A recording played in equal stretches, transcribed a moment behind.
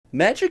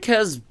Magic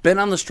has been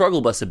on the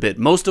struggle bus a bit.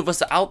 Most of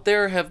us out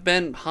there have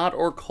been hot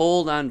or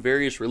cold on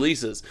various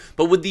releases,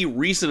 but with the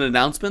recent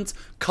announcements,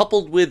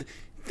 coupled with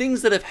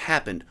things that have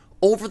happened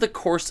over the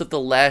course of the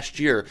last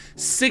year,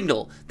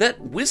 signal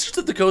that Wizards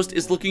of the Coast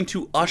is looking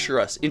to usher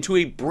us into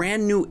a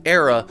brand new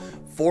era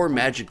for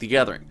Magic the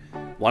Gathering.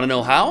 Want to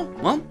know how?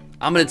 Well,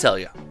 I'm going to tell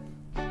you.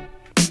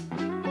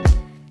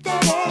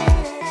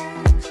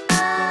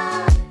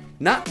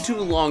 Not too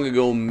long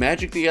ago,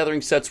 Magic the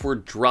Gathering sets were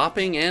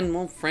dropping and,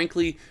 well,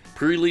 frankly,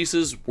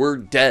 pre-releases were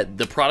dead.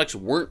 The products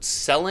weren't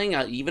selling,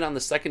 even on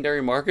the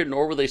secondary market,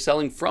 nor were they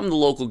selling from the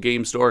local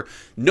game store.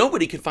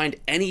 Nobody could find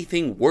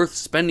anything worth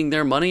spending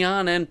their money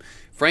on, and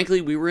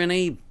frankly, we were in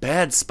a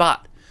bad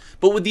spot.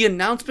 But with the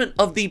announcement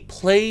of the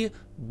Play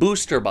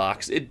Booster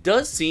Box, it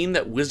does seem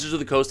that Wizards of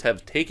the Coast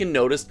have taken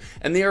notice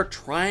and they are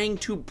trying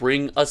to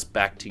bring us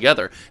back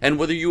together. And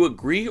whether you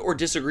agree or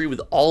disagree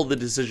with all the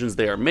decisions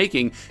they are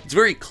making, it's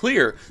very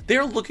clear they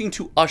are looking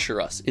to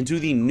usher us into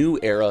the new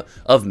era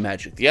of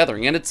Magic the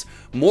Gathering. And it's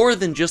more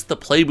than just the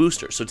Play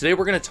Booster. So today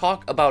we're going to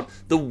talk about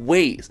the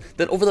ways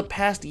that over the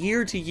past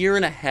year to year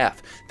and a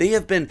half, they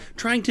have been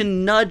trying to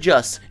nudge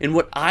us in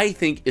what I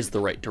think is the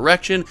right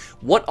direction,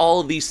 what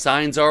all of these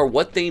signs are,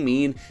 what they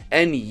mean,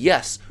 and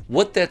yes,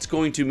 what that's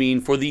going to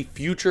mean for the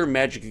future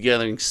Magic the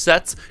Gathering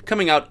sets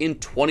coming out in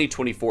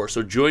 2024.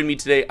 So join me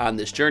today on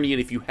this journey, and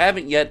if you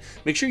haven't yet,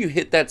 make sure you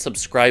hit that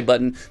subscribe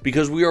button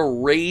because we are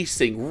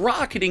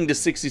rocketing to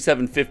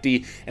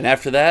 6750, and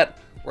after that,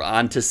 we're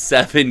on to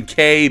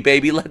 7K,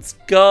 baby. Let's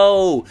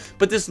go.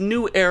 But this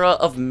new era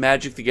of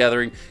Magic the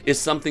Gathering is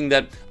something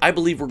that I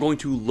believe we're going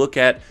to look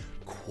at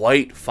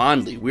quite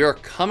fondly. We are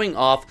coming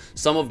off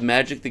some of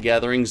Magic the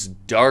Gathering's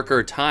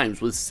darker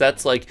times with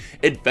sets like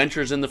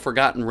Adventures in the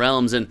Forgotten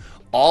Realms and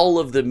all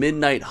of the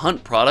Midnight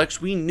Hunt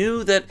products. We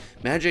knew that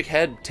Magic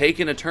had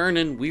taken a turn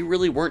and we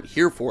really weren't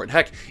here for it.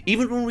 Heck,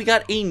 even when we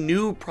got a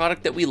new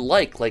product that we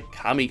like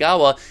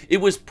Kamigawa,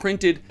 it was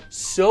printed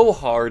so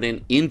hard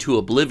and into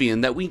oblivion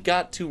that we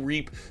got to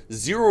reap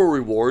zero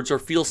rewards or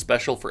feel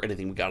special for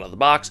anything we got out of the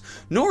box,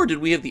 nor did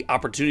we have the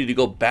opportunity to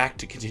go back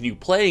to continue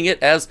playing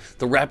it as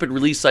the rapid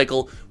release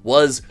cycle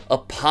was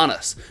upon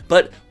us.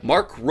 But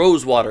Mark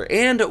Rosewater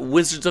and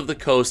Wizards of the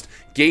Coast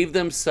gave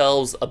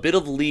themselves a bit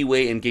of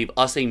leeway and gave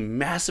us a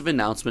massive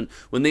announcement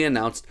when they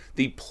announced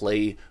the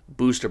Play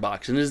Booster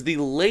Box, and is the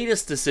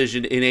latest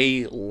decision in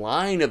a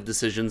line of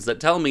decisions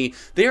that tell me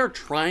they are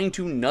trying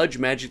to nudge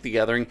Magic the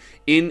Gathering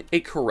in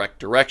a correct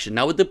direction.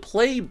 Now with the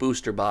Play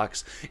Booster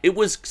Box, it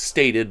was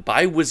stated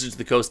by Wizards of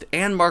the Coast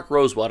and Mark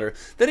Rosewater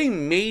that a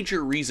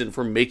major reason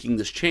for making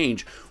this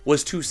change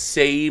was to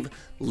save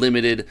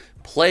limited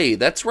play.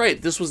 That's right,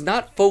 this was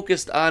not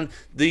focused on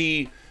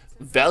the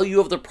value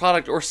of the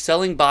product or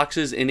selling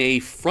boxes in a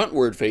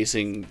frontward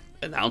facing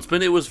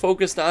announcement. It was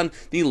focused on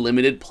the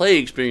limited play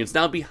experience.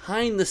 Now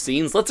behind the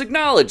scenes, let's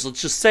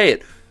just say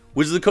it,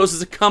 Wizards of the Coast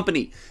is a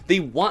company.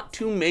 They want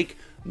to make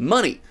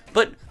money,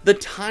 but the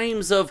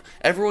times of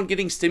everyone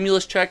getting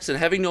stimulus checks and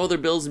having no other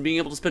bills and being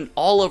able to spend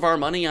all of our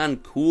money on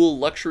cool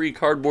luxury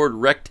cardboard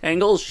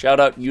rectangles, shout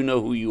out you know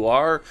who you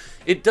are,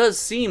 it does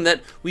seem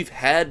that we've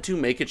had to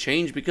make a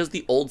change because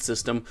the old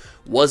system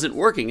wasn't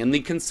working. And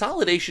the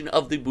consolidation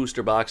of the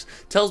booster box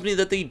tells me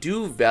that they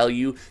do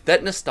value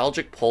that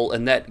nostalgic pull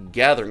and that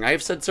gathering. I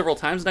have said several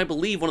times, and I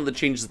believe one of the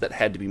changes that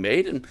had to be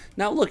made, and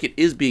now look, it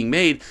is being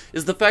made,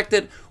 is the fact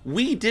that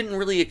we didn't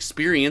really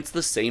experience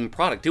the same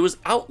product. It was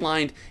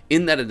outlined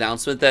in that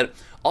announcement that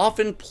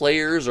often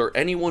players or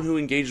anyone who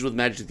engages with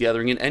Magic the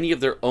Gathering in any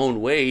of their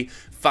own way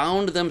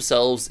found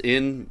themselves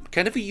in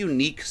kind of a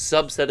unique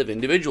subset of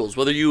individuals.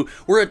 Whether you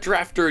were a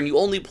drafter and you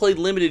only played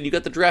limited and you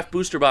got the draft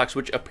booster box,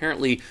 which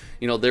apparently,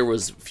 you know, there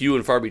was few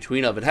and far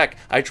between of. And heck,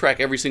 I track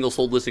every single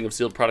sold listing of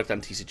sealed product on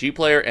TCG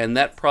Player, and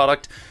that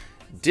product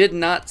did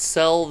not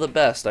sell the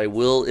best, I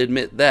will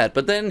admit that.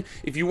 But then,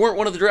 if you weren't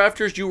one of the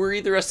drafters, you were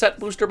either a set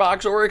booster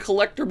box or a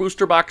collector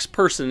booster box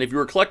person. If you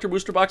were a collector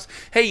booster box,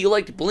 hey, you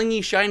liked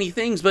blingy, shiny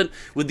things, but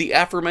with the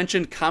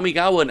aforementioned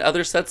Kamigawa and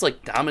other sets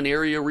like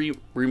Dominaria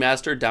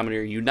Remastered,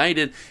 Dominaria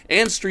United,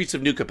 and Streets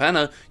of New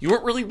Capenna, you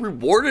weren't really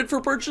rewarded for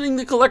purchasing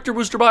the collector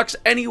booster box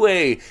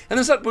anyway. And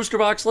the set booster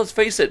box, let's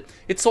face it,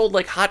 it sold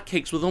like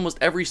hotcakes with almost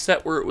every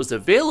set where it was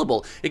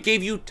available. It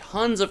gave you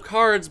tons of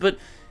cards, but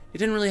it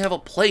didn't really have a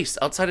place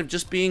outside of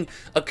just being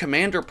a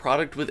commander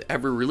product with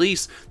every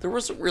release. There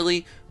wasn't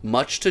really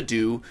much to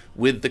do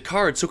with the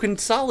cards. So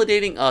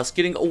consolidating us,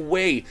 getting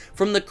away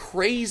from the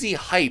crazy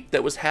hype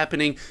that was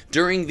happening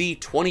during the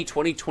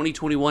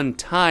 2020-2021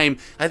 time,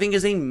 I think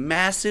is a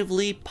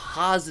massively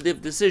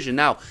positive decision.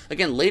 Now,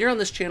 again, later on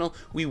this channel,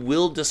 we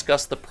will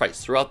discuss the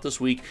price throughout this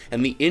week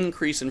and the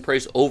increase in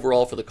price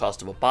overall for the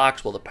cost of a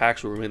box, while the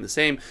packs will remain the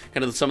same,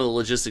 kind of some of the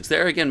logistics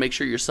there. Again, make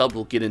sure you're subbed,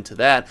 we'll get into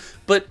that.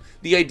 But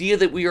the idea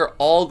that we are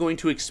all going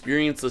to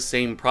experience the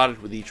same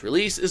product with each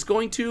release is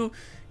going to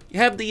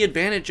have the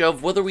advantage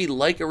of whether we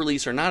like a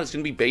release or not. It's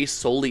going to be based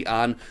solely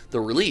on the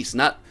release,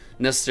 not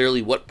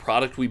necessarily what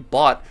product we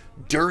bought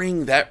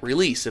during that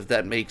release, if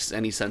that makes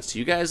any sense to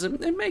you guys.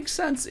 It makes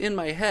sense in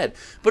my head.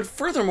 But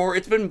furthermore,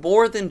 it's been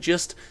more than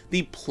just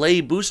the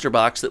play booster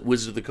box that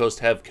Wizards of the Coast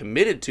have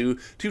committed to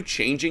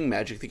changing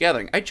Magic the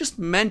Gathering. I just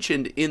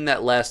mentioned in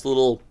that last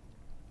little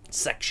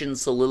section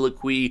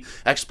soliloquy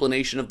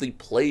explanation of the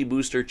play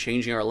booster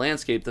changing our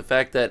landscape the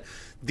fact that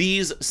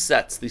these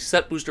sets, the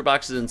set booster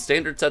boxes and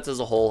standard sets as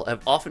a whole,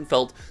 have often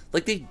felt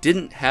like they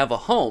didn't have a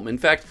home. In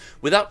fact,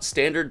 without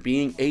standard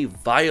being a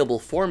viable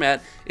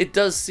format, it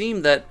does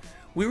seem that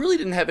we really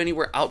didn't have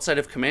anywhere outside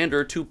of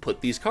Commander to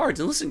put these cards.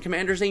 And listen,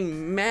 Commander's a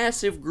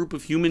massive group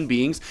of human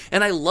beings,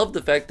 and I love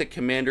the fact that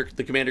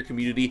the Commander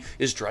community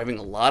is driving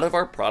a lot of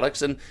our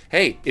products. And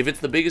hey, if it's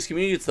the biggest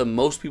community, it's the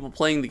most people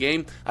playing the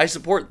game, I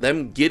support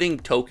them getting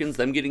tokens,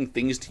 them getting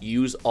things to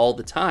use all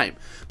the time.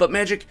 But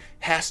Magic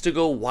has to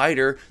go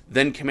wider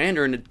than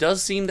Commander, and it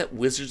does seem that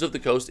Wizards of the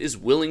Coast is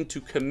willing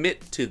to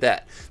commit to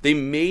that. They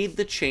made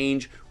the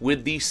change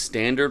with the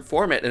standard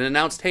format and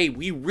announced, hey,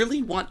 we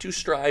really want to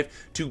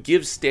strive to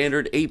give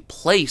standard a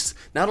place,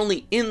 not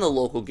only in the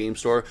local game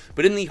store,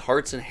 but in the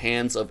hearts and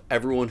hands of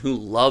everyone who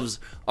loves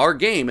our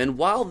game. And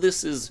while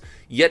this is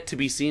yet to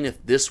be seen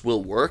if this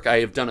will work,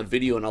 I have done a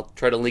video, and I'll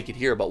try to link it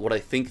here, about what I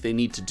think they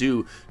need to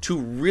do to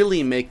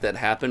really make that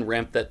happen,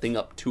 ramp that thing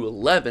up to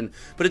 11.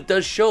 But it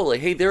does show,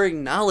 like, hey, they're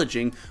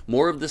acknowledging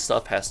more of this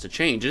stuff has to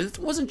change. And it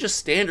wasn't just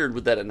standard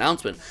with that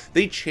announcement.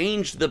 They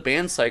changed the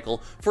ban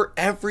cycle for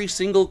every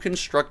single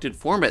constructed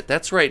format.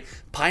 That's right,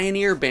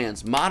 Pioneer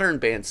bans, Modern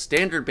bans,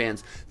 Standard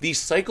bans. The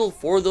cycle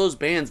for those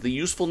bans, the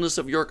usefulness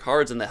of your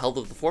cards, and the health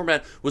of the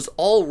format was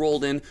all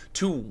rolled in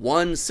to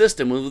one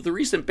system. With the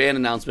recent ban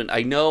announcement,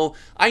 I know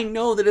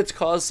that it's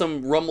caused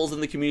some rumbles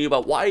in the community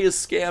about why is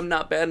Scam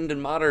not banned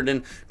in Modern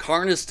and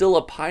Karn is still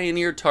a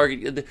Pioneer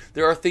target.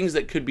 There are things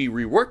that could be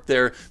reworked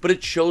there, but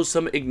it shows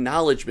some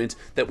acknowledgement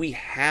that we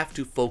have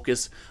to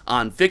focus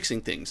on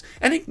fixing things.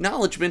 And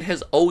acknowledgement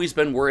has always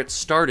been where it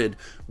started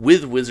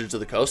with Wizards of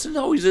the Coast, and it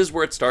always is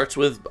where it starts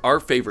with our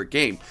favorite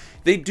game.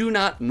 They do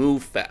not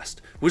move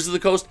fast. Wizards of the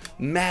Coast,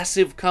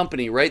 massive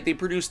company, right? They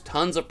produce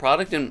tons of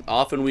product, and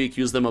often we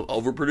accuse them of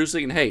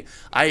overproducing, and hey,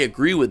 I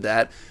agree with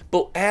that.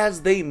 But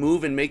as they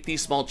move and make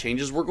these small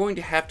changes, we're going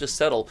to have to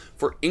settle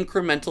for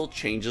incremental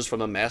changes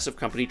from a massive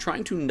company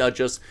trying to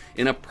nudge us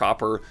in a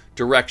proper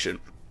direction.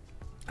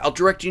 I'll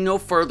direct you no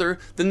further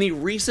than the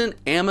recent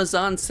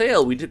Amazon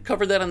sale. We did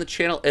cover that on the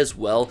channel as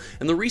well.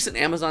 And the recent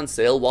Amazon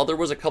sale, while there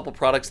was a couple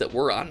products that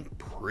were on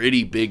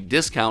pretty big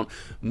discount,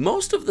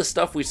 most of the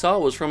stuff we saw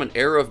was from an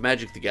era of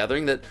Magic the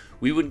Gathering that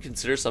we would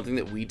consider something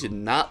that we did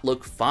not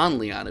look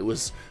fondly on. It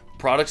was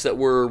products that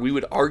were, we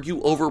would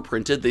argue,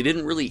 overprinted. They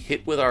didn't really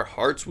hit with our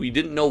hearts. We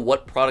didn't know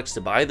what products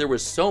to buy. There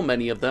was so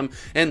many of them,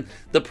 and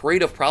the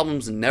parade of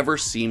problems never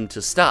seemed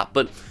to stop.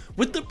 But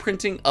with the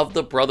printing of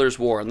the Brothers'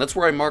 War, and that's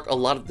where I mark a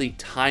lot of the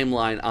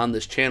timeline on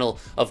this channel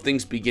of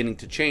things beginning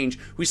to change,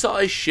 we saw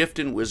a shift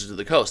in Wizards of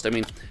the Coast. I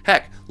mean,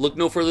 heck, look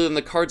no further than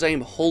the cards I am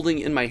holding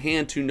in my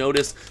hand to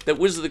notice that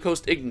Wizards of the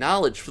Coast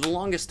acknowledged for the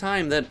longest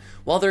time that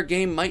while their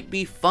game might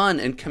be fun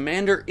and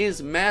Commander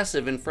is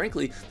massive, and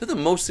frankly, they're the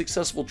most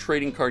successful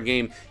trading card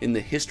game in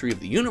the history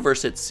of the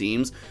universe, it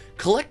seems,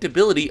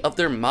 collectability of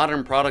their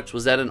modern products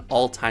was at an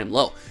all-time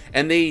low.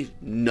 And they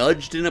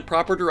nudged in a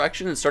proper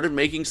direction and started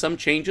making some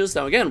changes.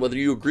 Now again, whether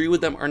you agree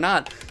with them or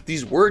not,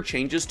 these were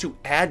changes to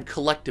add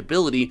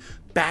collectability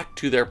back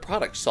to their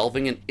product,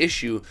 solving an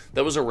issue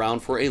that was around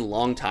for a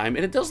long time,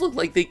 and it does look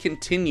like they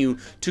continue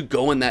to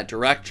go in that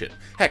direction.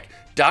 Heck,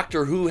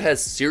 Doctor Who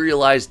has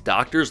serialized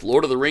Doctors.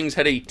 Lord of the Rings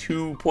had a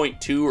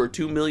 $2.2 or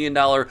 $2 million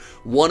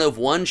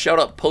one-of-one. Shout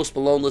out Post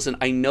Malone. Listen,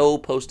 I know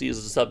Posty is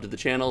a sub to the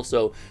channel,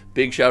 so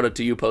big shout out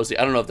to you, Posty.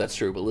 I don't know if that's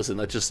true, but listen,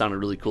 that just sounded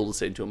really cool to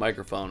say into a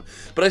microphone.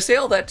 But I say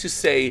all that to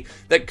say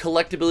that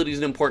collectability is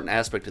an important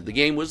aspect of the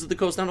game. Wizards of the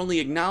Coast not only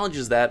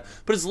acknowledges that,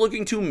 but is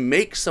looking to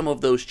make some of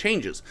those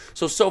changes.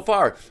 So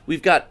far,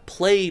 we've got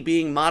play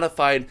being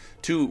modified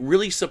to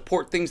really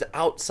support things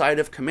outside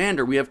of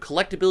Commander. We have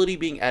collectability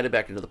being added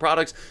back into the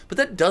products, but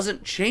that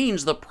doesn't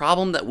change the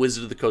problem that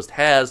Wizards of the Coast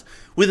has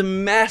with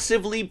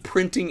massively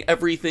printing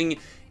everything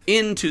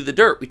into the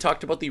dirt. We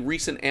talked about the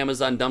recent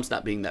Amazon dumps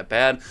not being that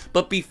bad,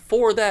 but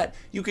before that,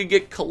 you could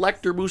get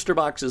collector booster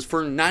boxes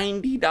for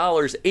 $90,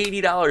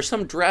 $80,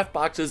 some draft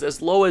boxes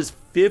as low as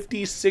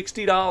 $50,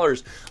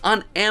 $60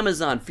 on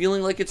Amazon,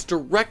 feeling like it's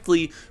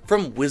directly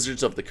from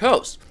Wizards of the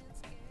Coast.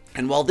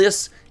 And while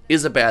this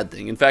is a bad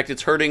thing, in fact,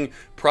 it's hurting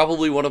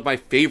probably one of my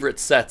favorite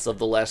sets of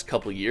the last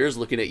couple years,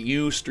 looking at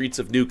you, Streets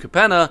of New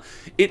Capenna,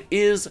 it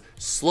is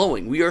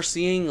slowing. We are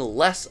seeing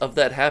less of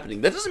that happening.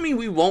 That doesn't mean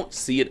we won't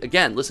see it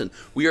again. Listen,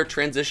 we are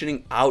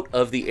transitioning out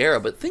of the era,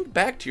 but think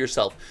back to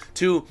yourself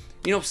to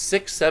you know,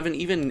 6, 7,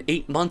 even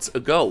 8 months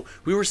ago.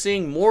 We were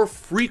seeing more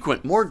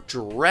frequent, more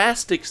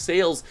drastic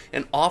sales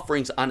and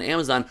offerings on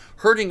Amazon,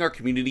 hurting our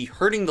community,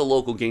 hurting the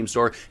local game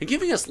store, and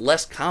giving us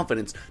less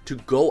confidence to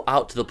go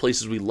out to the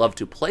places we love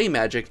to play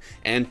Magic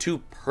and to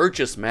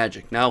purchase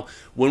Magic. Now,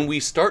 when we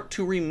start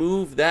to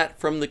remove that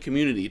from the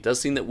community, it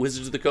does seem that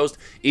Wizards of the Coast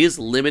is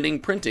limiting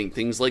printing.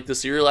 Things like the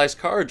serialized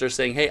cards are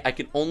saying, hey, I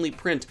can only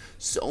print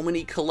so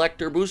many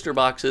collector booster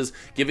boxes,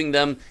 giving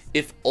them,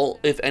 if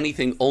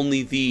anything,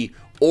 only the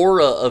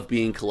aura of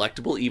being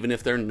collectible, even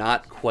if they're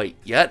not quite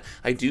yet.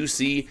 I do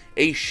see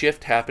a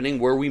shift happening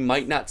where we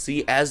might not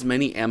see as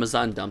many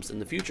Amazon dumps in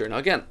the future. Now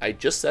again, I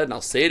just said, and I'll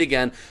say it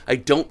again, I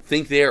don't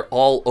think they're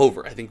all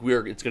over. I think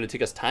it's going to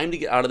take us time to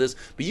get out of this,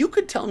 but you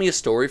could tell me a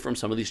story from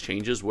some of these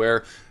changes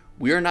where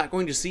we are not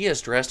going to see as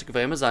drastic of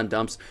Amazon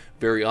dumps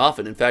very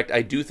often. In fact,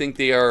 I do think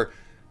they are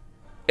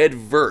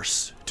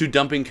adverse to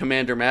dumping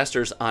Commander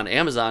Masters on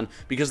Amazon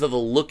because of the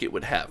look it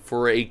would have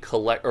for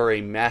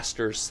a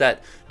master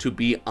set to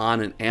be on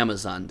an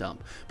Amazon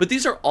dump. But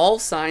these are all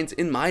signs,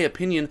 in my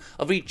opinion,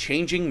 of a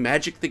changing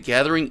Magic the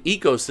Gathering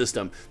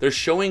ecosystem. They're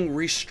showing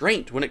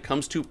restraint when it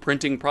comes to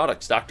printing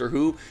products. Doctor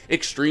Who,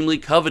 extremely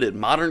coveted.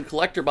 Modern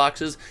collector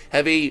boxes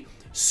have a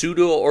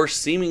pseudo or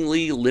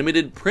seemingly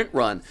limited print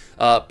run.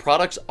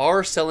 Products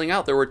are selling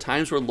out. There were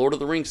times where Lord of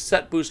the Rings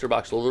set booster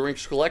boxes, Lord of the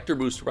Rings collector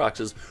booster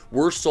boxes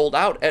were sold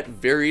out at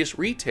various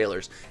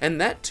retailers. And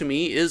that to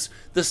me is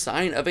the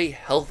sign of a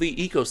healthy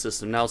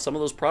ecosystem. Now, some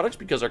of those products,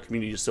 because our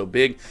community is so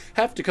big,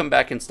 have to come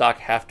back in stock,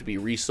 have to be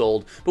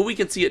resold, but we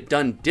can see it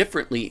done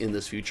differently in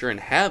this future and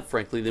have,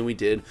 frankly, than we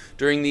did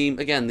during the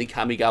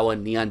Kamigawa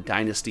Neon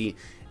Dynasty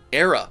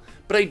era.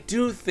 But I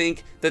do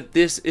think that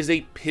this is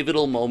a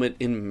pivotal moment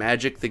in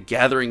Magic the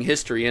Gathering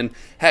history. And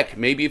heck,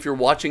 maybe if you're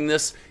watching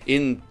this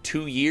in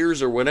 2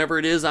 years or whatever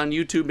it is on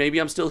YouTube, maybe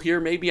I'm still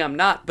here, maybe I'm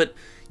not, but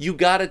you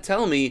gotta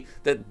tell me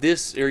that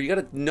this, or you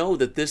gotta know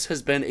that this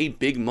has been a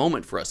big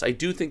moment for us. I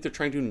do think they're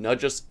trying to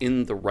nudge us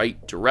in the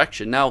right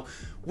direction. Now,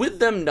 with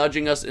them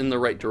nudging us in the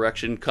right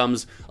direction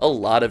comes a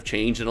lot of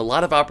change and a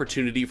lot of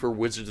opportunity for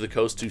Wizards of the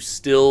Coast to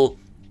still,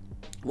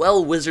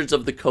 well, Wizards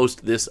of the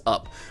Coast this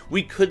up.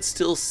 We could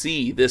still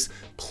see this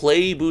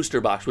play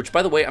booster box, which,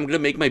 by the way, I'm going to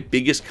make my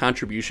biggest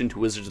contribution to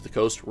Wizards of the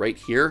Coast right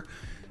here.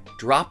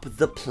 Drop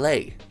the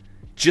play.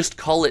 Just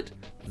call it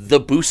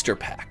the booster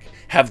pack.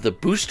 Have the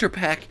booster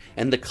pack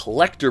and the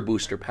collector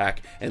booster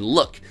pack, and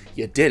look,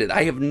 you did it.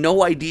 I have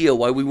no idea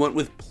why we went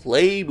with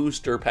play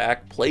booster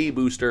pack, play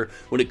booster,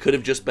 when it could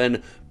have just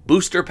been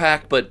booster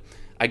pack, but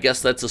I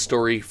guess that's a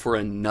story for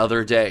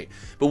another day.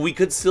 But we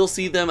could still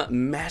see them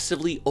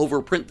massively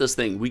overprint this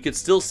thing. We could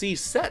still see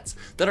sets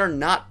that are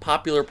not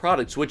popular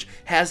products, which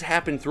has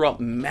happened throughout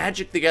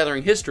Magic the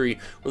Gathering history,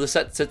 where the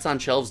set sits on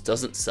shelves,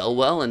 doesn't sell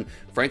well, and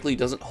frankly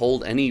doesn't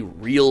hold any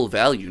real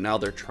value. Now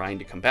they're trying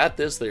to combat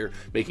this. They're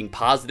making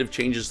positive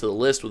changes to the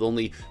list with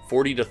only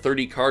 40 to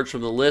 30 cards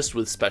from the list,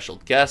 with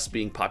special guests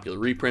being popular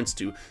reprints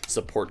to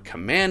support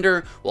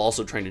Commander, while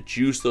also trying to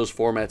juice those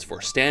formats for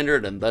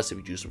Standard, and thus if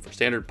you juice them for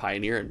Standard,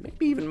 Pioneer, and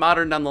maybe even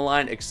Modern down the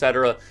line,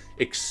 etc.,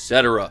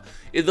 etc.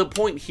 The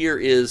point here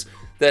is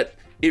that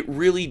it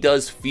really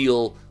does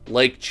feel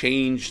like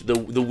change,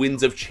 the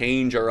winds of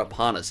change are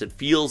upon us. It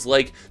feels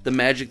like the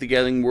Magic the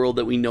Gathering world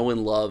that we know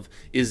and love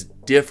is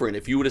different.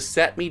 If you would have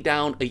sat me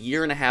down a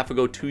year and a half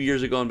ago, 2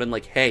 years ago, and been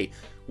like, hey,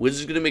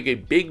 Wizards is going to make a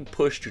big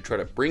push to try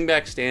to bring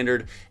back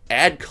Standard,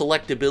 add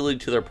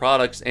collectability to their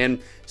products,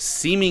 and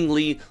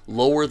seemingly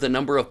lower the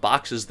number of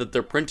boxes that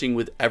they're printing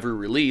with every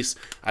release,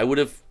 I would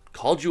have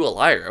called you a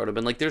liar. I would have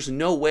been like, there's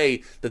no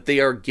way that they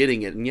are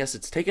getting it. And yes,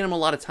 it's taken them a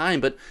lot of time,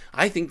 but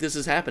I think this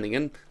is happening.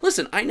 And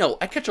listen, I know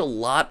I catch a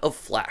lot of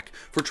flack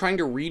for trying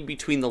to read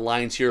between the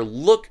lines here,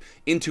 look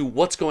into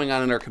what's going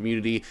on in our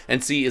community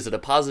and see, is it a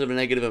positive or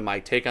negative in my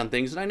take on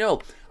things? And I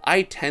know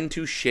I tend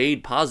to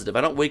shade positive. I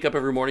don't wake up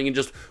every morning and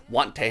just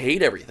want to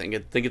hate everything. I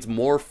think it's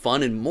more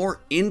fun and more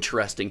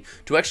interesting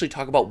to actually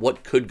talk about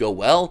what could go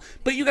well.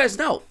 But you guys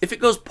know, if it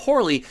goes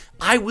poorly,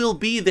 I will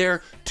be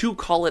there to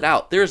call it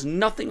out. There's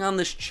nothing on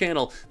this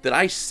channel that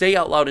I say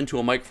out loud into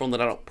a microphone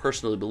that I don't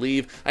personally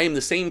believe. I am the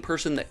same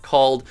person that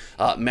called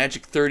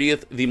Magic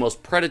 30th the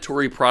most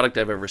predatory product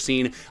I've ever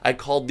seen. I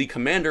called the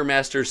Commander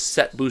Masters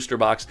set booster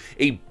box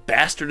a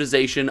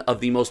bastardization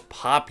of the most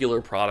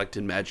popular product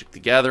in Magic the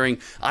Gathering.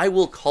 I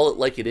will call it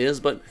like it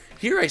is, but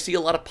here I see a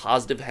lot of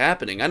positive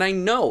happening, and I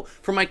know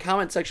from my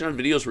comment section on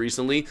videos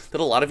recently that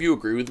a lot of you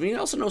agree with me, and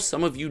I also know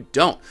some of you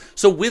don't.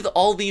 So with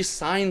all these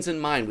signs in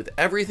mind, with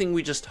everything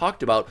we just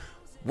talked about,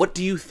 what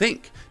do you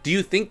think? Do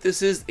you think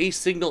this is a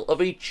signal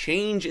of a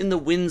change in the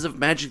winds of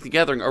Magic the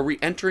Gathering? Are we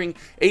entering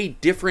a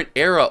different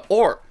era,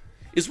 or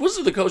is Wizards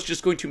of the Coast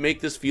just going to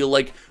make this feel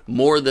like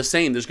more of the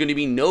same? There's going to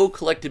be no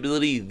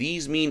collectability.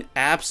 These mean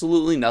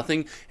absolutely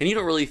nothing, and you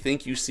don't really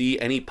think you see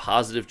any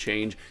positive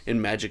change in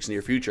Magic's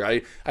near future.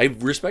 I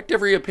respect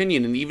every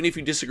opinion, and even if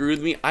you disagree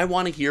with me, I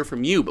want to hear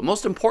from you. But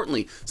most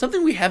importantly,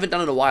 something we haven't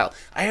done in a while,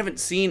 I haven't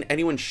seen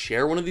anyone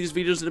share one of these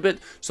videos in a bit,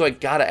 so I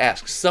gotta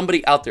ask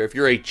somebody out there, if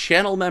you're a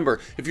channel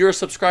member, if you're a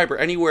subscriber,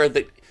 anywhere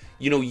that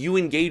you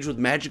engage with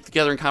Magic the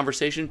Gathering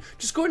conversation,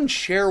 just go ahead and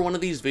share one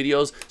of these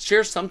videos,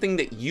 share something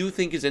that you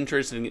think is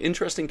interesting, an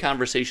interesting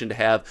conversation to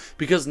have,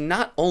 because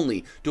not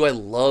only do I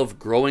love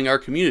growing our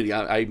community,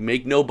 I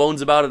make no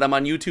bones about it, I'm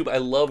on YouTube, I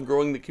love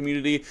growing the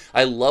community,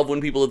 I love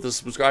when people hit the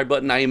subscribe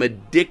button, I am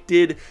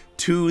addicted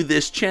to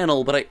this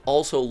channel, but I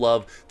also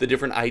love the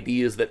different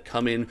ideas that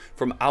come in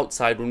from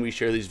outside when we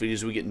share these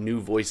videos. We get new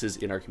voices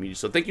in our community.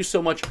 So thank you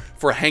so much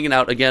for hanging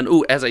out again.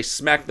 Ooh, as I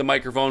smack the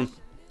microphone,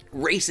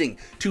 racing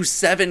to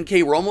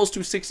 7K. We're almost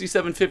to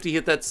 6750.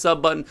 Hit that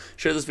sub button,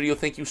 share this video.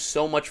 Thank you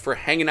so much for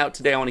hanging out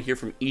today. I want to hear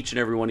from each and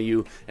every one of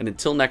you. And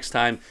until next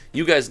time,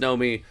 you guys know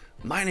me.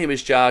 My name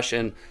is Josh,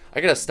 and I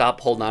gotta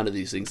stop holding on to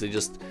these things.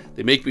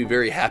 They make me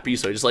very happy,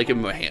 so I just like them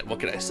in my hand. What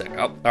can I say?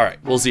 Oh, all right,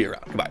 we'll see you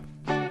around. Goodbye.